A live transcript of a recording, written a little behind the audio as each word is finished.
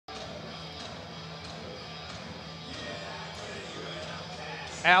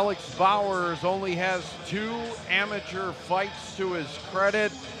Alex Bowers only has 2 amateur fights to his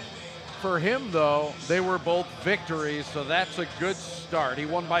credit. For him, though, they were both victories, so that's a good start. He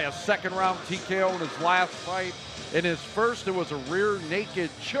won by a second-round TKO in his last fight. In his first, it was a rear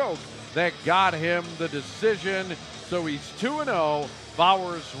naked choke that got him the decision. So he's 2-0.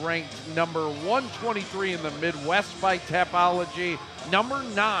 Bowers ranked number 123 in the Midwest by Tapology, number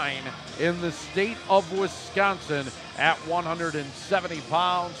 9 in the state of Wisconsin at 170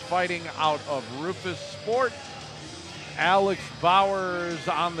 pounds, fighting out of Rufus Sport. Alex Bowers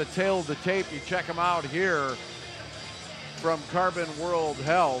on the tail of the tape. You check him out here from Carbon World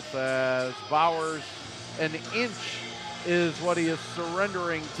Health, as Bowers, an inch is what he is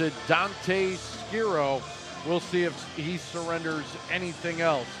surrendering to Dante Schiro. We'll see if he surrenders anything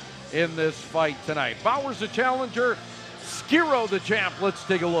else in this fight tonight. Bowers the challenger, Schiro the champ. Let's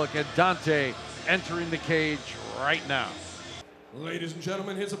take a look at Dante entering the cage right now. Ladies and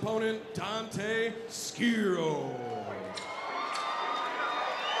gentlemen, his opponent, Dante Schiro.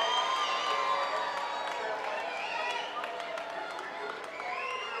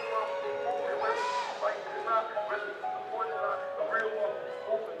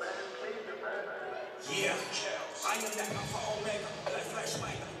 Yeah, I am that alpha omega, like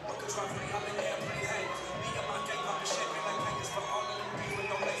flashlight. Rocket drop, I'm in there, pretty hang. Me and my gang, I'm shit, like packers for all of them people,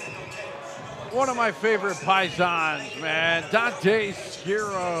 no legs and no cane. One of my favorite paisans, man. Dante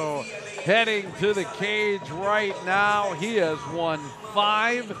Schiro heading to the cage right now. He has won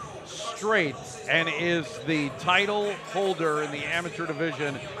 5 straight and is the title holder in the amateur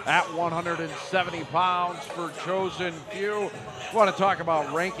division at 170 pounds for chosen few. Want to talk about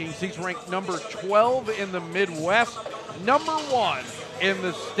rankings. He's ranked number 12 in the Midwest, number 1 in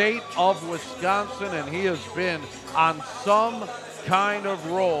the state of Wisconsin, and he has been on some kind of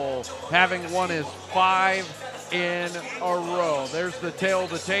roll, having won his 5 in a row. There's the tail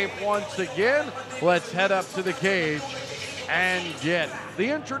of the tape once again. Let's head up to the cage and get the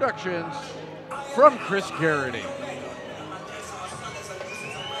introductions from Chris Garrity.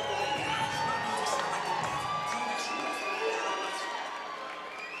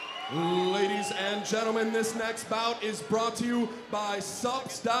 Ladies and gentlemen, this next bout is brought to you by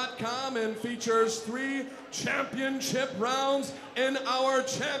Subs.com and features 3 championship rounds in our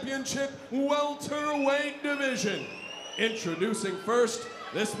championship welterweight division. Introducing first,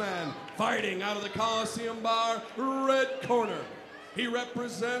 this man fighting out of the Coliseum Bar, red corner. He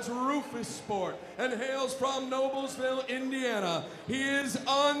represents Rufus Sport and hails from Noblesville, Indiana. He is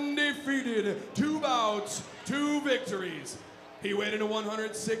undefeated, 2 bouts, 2 victories. He weighed in at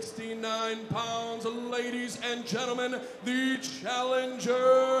 169 pounds. Ladies and gentlemen, the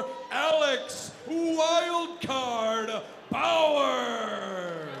challenger, Alex Wildcard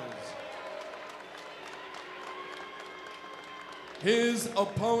Bowers. His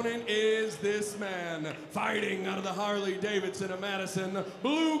opponent is this man, fighting out of the Harley-Davidson of Madison,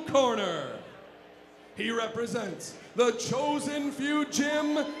 blue corner. He represents the Chosen Few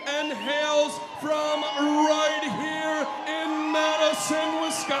Gym and hails from right here in Madison,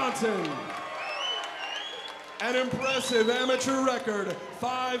 Wisconsin. An impressive amateur record,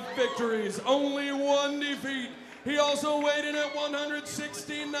 5 victories, only 1 defeat. He also weighed in at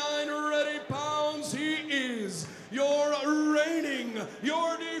 169 ready pounds. He is your reigning,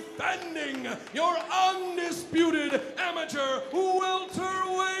 your defending, your undisputed amateur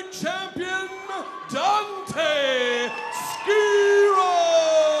welterweight champion, Dante Schiro.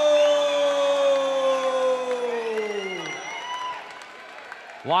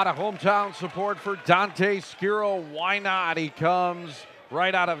 A lot of hometown support for Dante Schiro. Why not? He comes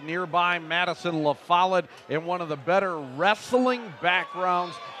right out of nearby Madison, La Follette, in one of the better wrestling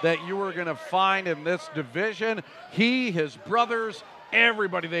backgrounds that you are going to find in this division. He, his brothers,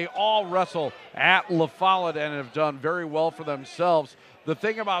 everybody, they all wrestle at La Follette and have done very well for themselves. The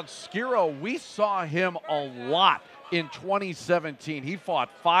thing about Schiro, we saw him a lot in 2017. He fought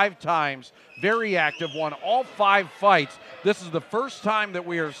 5 times, very active, won all 5 fights. This is the first time that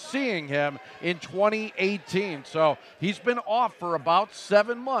we are seeing him in 2018. So he's been off for about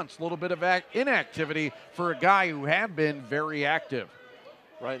 7 months, a little bit of inactivity for a guy who had been very active.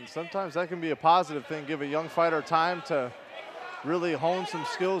 Right, and sometimes that can be a positive thing, give a young fighter time to really hone some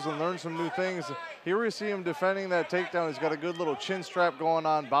skills and learn some new things. Here we see him defending that takedown. He's got a good little chin strap going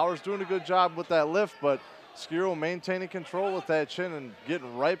on. Bowers doing a good job with that lift, but Schiro maintaining control with that chin and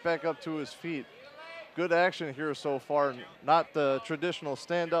getting right back up to his feet. Good action here so far. Not the traditional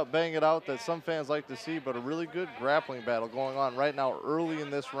stand-up, bang it out that some fans like to see, but a really good grappling battle going on right now early in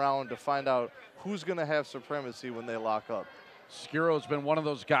this round to find out who's going to have supremacy when they lock up. Schiro's been one of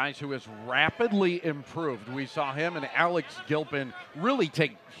those guys who has rapidly improved. We saw him and Alex Gilpin really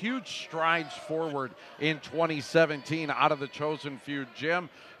take huge strides forward in 2017 out of the Chosen Few gym.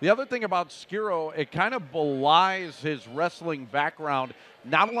 The other thing about Schiro, it kind of belies his wrestling background.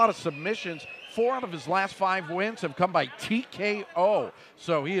 Not a lot of submissions. 4 out of his last 5 wins have come by TKO.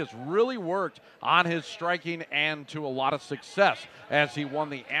 So he has really worked on his striking and to a lot of success as he won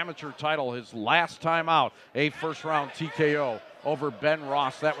the amateur title his last time out, a first-round TKO over Ben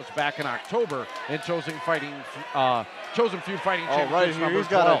Ross. That was back in October in Chosen Few Fighting Championships right here, number he's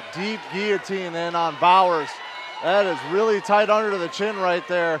got 12. a deep guillotine in on Bowers. That is really tight under the chin right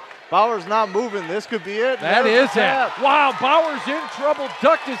there. Bowers not moving. This could be it. That There's is the tap. it. Wow, Bowers in trouble,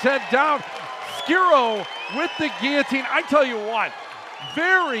 ducked his head down. Schiro with the guillotine. I tell you what,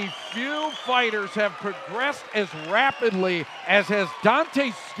 very few fighters have progressed as rapidly as has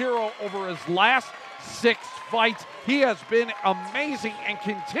Dante Schiro over his last 6 fights. He has been amazing and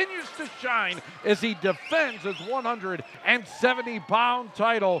continues to shine as he defends his 170-pound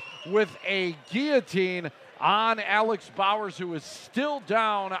title with a guillotine on Alex Bowers, who is still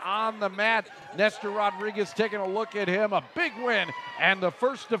down on the mat. Nestor Rodriguez taking a look at him. A big win and the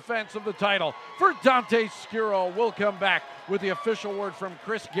first defense of the title for Dante Schiro. We'll come back with the official word from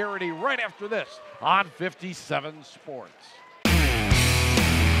Chris Garrity right after this on 57 Sports.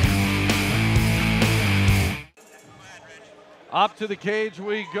 Up to the cage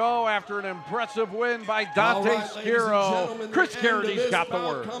we go after an impressive win by Dante Schiro. Chris Garrity's got the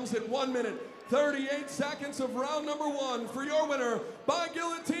word. Comes in 1 minute, 38 seconds of round number 1 for your winner by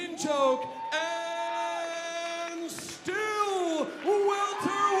guillotine choke and still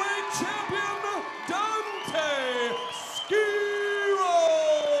welterweight champion Dante Schiro.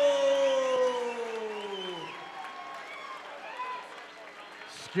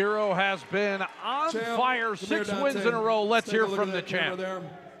 Schiro has been on fire, 6 wins in a row. Let's hear from the champ.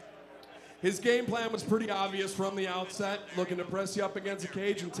 His game plan was pretty obvious from the outset, looking to press you up against the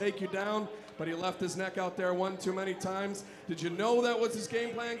cage and take you down, but he left his neck out there one too many times. Did you know that was his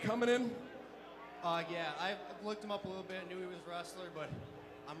game plan coming in? Yeah, I looked him up a little bit, knew he was a wrestler, but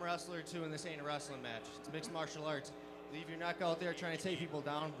I'm a wrestler too, and this ain't a wrestling match. It's mixed martial arts. Leave your neck out there trying to take people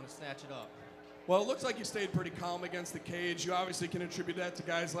down and snatch it up. Well, it looks like you stayed pretty calm against the cage. You obviously can attribute that to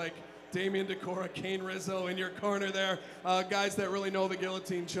guys like Damian Decora, Kane Rizzo in your corner there, guys that really know the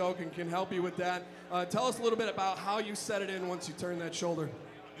guillotine choke and can help you with that. Tell us a little bit about how you set it in once you turn that shoulder.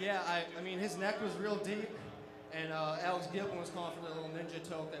 Yeah, I mean, his neck was real deep, and Alex Gilpin was calling for the little ninja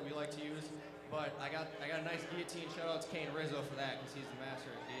choke that we like to use, but I got a nice guillotine. Shout out to Kane Rizzo for that, because he's the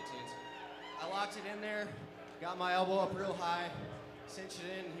master of guillotines. I locked it in there, got my elbow up real high, cinched it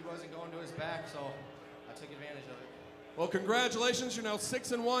in. He wasn't going to his back, so I took advantage of it. Well, congratulations. You're now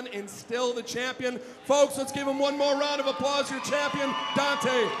 6-1 and still the champion. Folks, let's give him one more round of applause. Your champion,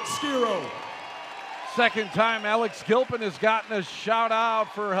 Dante Schiro. Second time Alex Gilpin has gotten a shout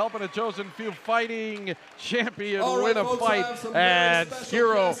out for helping a Chosen Few Fighting champion win a fight. And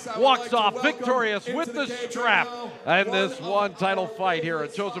Schiro walks off victorious with the strap and this one title fight here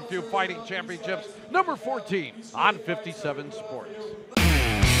at Chosen Few Fighting Championships number 14 on 57 Sports.